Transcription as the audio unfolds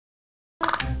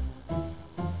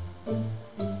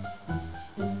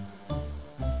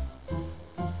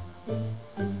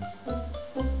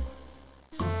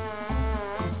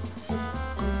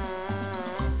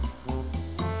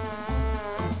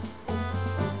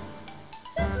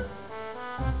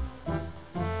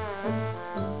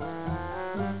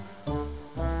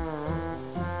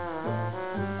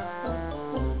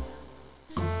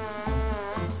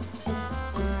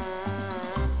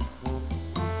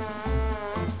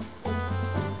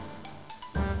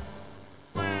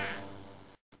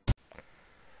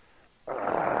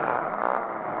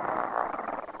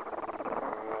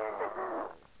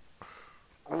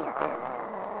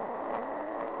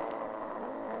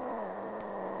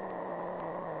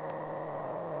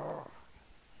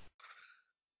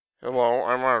Hello,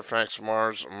 I'm Artifacts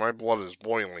Mars, and my blood is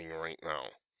boiling right now.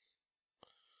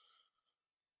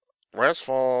 Last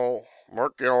fall,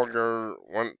 Mark Gallagher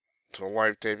went to a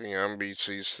live taping of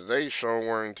NBC's Today Show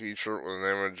wearing a t-shirt with an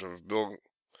image of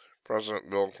President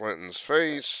Bill Clinton's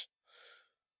face,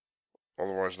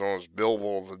 otherwise known as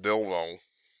Bilbo the Dildo,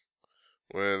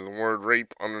 with the word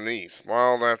rape underneath,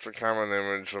 modeled after a common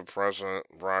image of President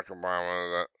Barack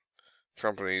Obama that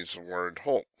accompanies the word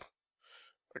hope.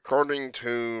 According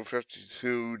to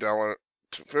 $52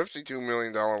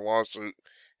 million lawsuit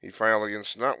he filed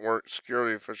against network,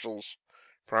 security officials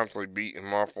promptly beat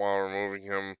him off while removing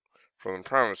him from the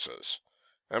premises.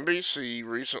 NBC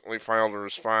recently filed a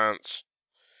response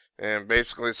and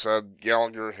basically said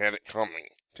Gallagher had it coming,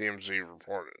 TMZ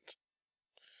reported.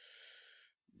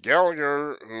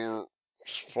 Gallagher, who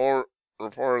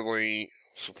reportedly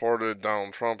supported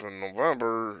Donald Trump in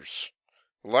November's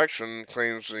election,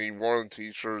 claims that he wore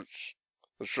the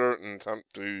shirt in an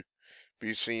attempt to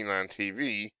be seen on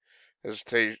TV. His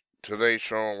Today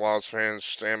Show allows fans to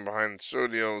stand behind the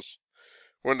studio's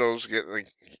windows to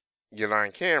get on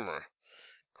camera.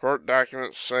 Court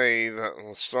documents say that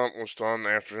the stunt was done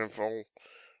after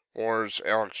InfoWars'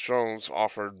 Alex Jones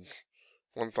offered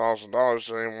 $1,000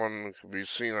 to anyone who could be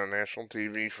seen on national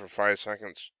TV for 5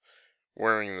 seconds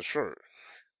wearing the shirt.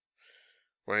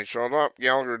 When he showed up,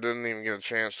 Gallagher didn't even get a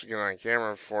chance to get on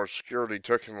camera before security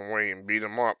took him away and beat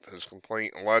him up, his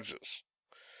complaint alleges.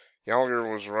 Gallagher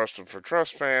was arrested for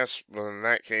trespass, but in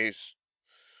that case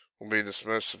will be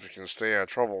dismissed if he can stay out of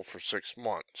trouble for 6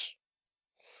 months.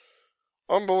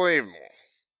 Unbelievable.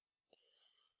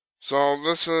 So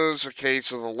this is a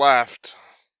case of the left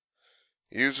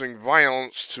using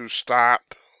violence to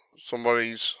stop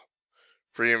somebody's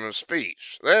freedom of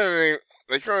speech. They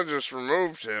could have just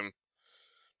removed him,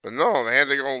 but no, they had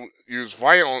to go use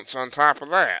violence on top of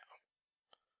that.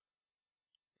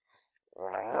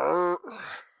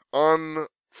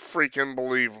 Unfreaking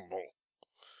believable.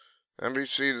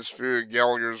 NBC disputed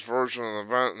Gallagher's version of the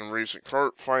event in a recent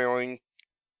court filing,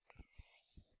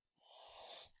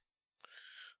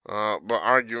 but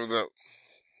argued that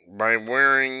by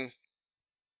wearing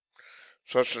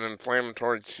such an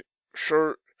inflammatory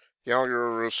shirt,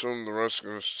 Gallagher assumed the risk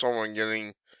of someone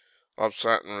getting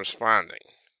upset and responding.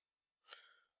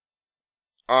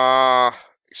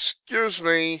 Excuse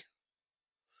me,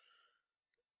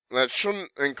 that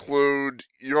shouldn't include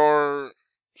your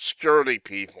security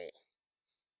people.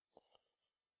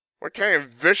 What kind of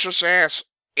vicious ass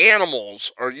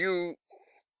animals are you,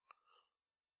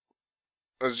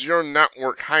 as your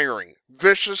network, hiring?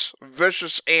 Vicious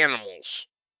animals.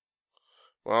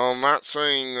 Well, I'm not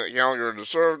saying that Gallagher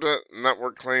deserved it. The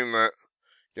network claimed that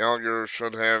Gallagher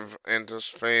should have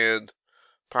anticipated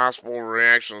possible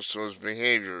reactions to his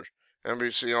behavior.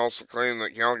 NBC also claimed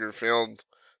that Gallagher failed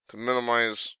to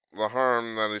minimize the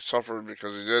harm that he suffered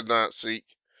because he did not seek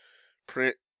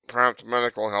prompt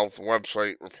medical help, the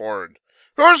website reported.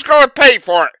 Who's going to pay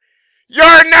for it?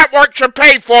 Your network should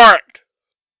pay for it!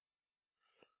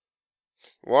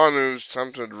 Law News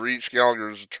attempted to reach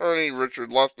Gallagher's attorney, Richard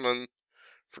Lethman,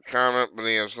 for comment, but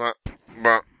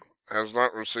has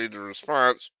not received a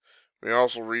response. We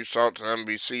also reached out to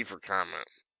NBC for comment.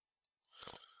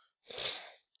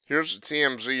 Here's the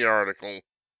TMZ article.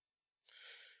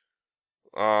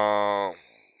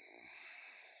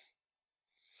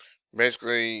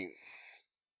 Basically,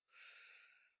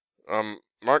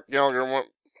 Mark Gallagher went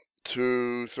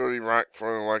to 30 Rock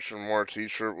for the election, wore a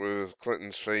t-shirt with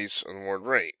Clinton's face and the word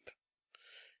rape.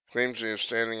 Claims he was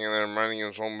standing in there minding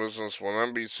his own business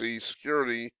when NBC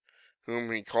security, whom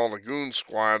he called a goon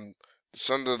squad,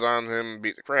 descended on him and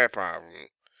beat the crap out of him.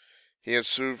 He has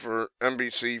sued for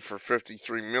NBC for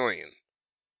 $53 million.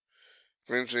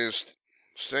 Claims he is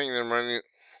standing there minding.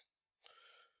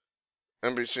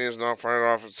 NBC has now fired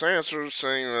off its answers,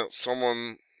 saying that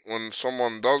when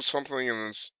someone does something and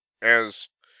is as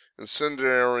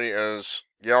incendiary as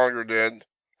Gallagher did,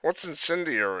 what's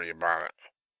incendiary about it?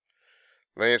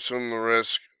 They assume the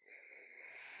risk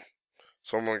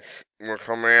someone will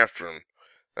come after him.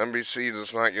 NBC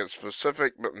does not get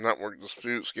specific, but the network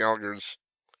disputes Gallagher's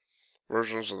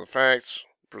versions of the facts,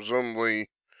 presumably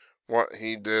what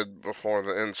he did before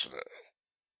the incident.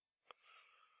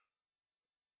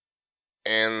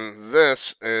 And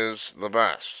this is the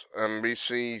best.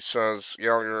 NBC says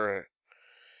Gallagher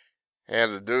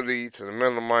had a duty to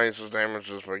minimize his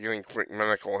damages by getting quick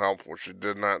medical help, which he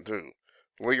did not do.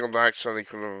 Legal doc said he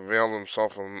could have availed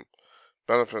himself of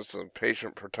benefits of the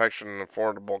Patient Protection and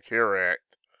Affordable Care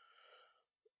Act,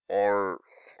 or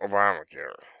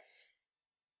Obamacare.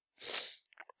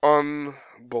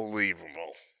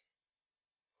 Unbelievable.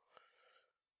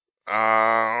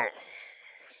 I'm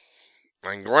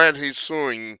glad he's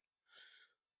suing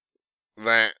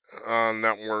that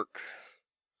network.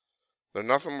 They're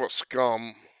nothing but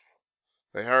scum.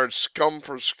 They hired scum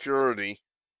for security.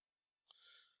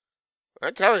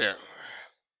 I tell you,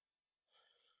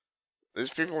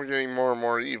 these people are getting more and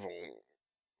more evil.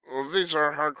 Well, these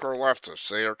are hardcore leftists.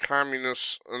 They are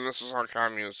communists, and this is how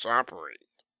communists operate.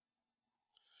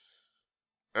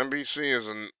 NBC is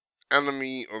an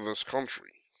enemy of this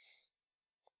country.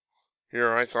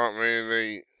 Here, I thought maybe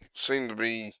they seemed to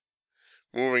be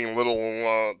moving a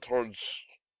little towards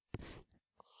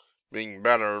being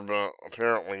better, but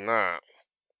apparently not.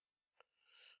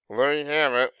 Well, there you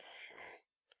have it.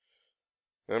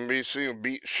 NBC will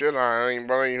beat shit out of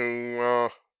anybody who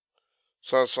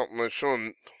says something they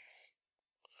shouldn't.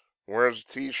 Wears a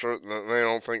t-shirt that they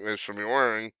don't think they should be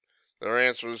wearing. Their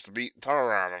answer is to beat the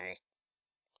tar out of them.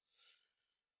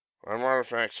 I'm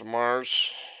Artifacts of Mars.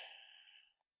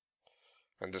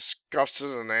 I'm disgusted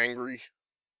and angry.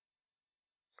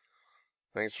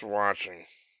 Thanks for watching.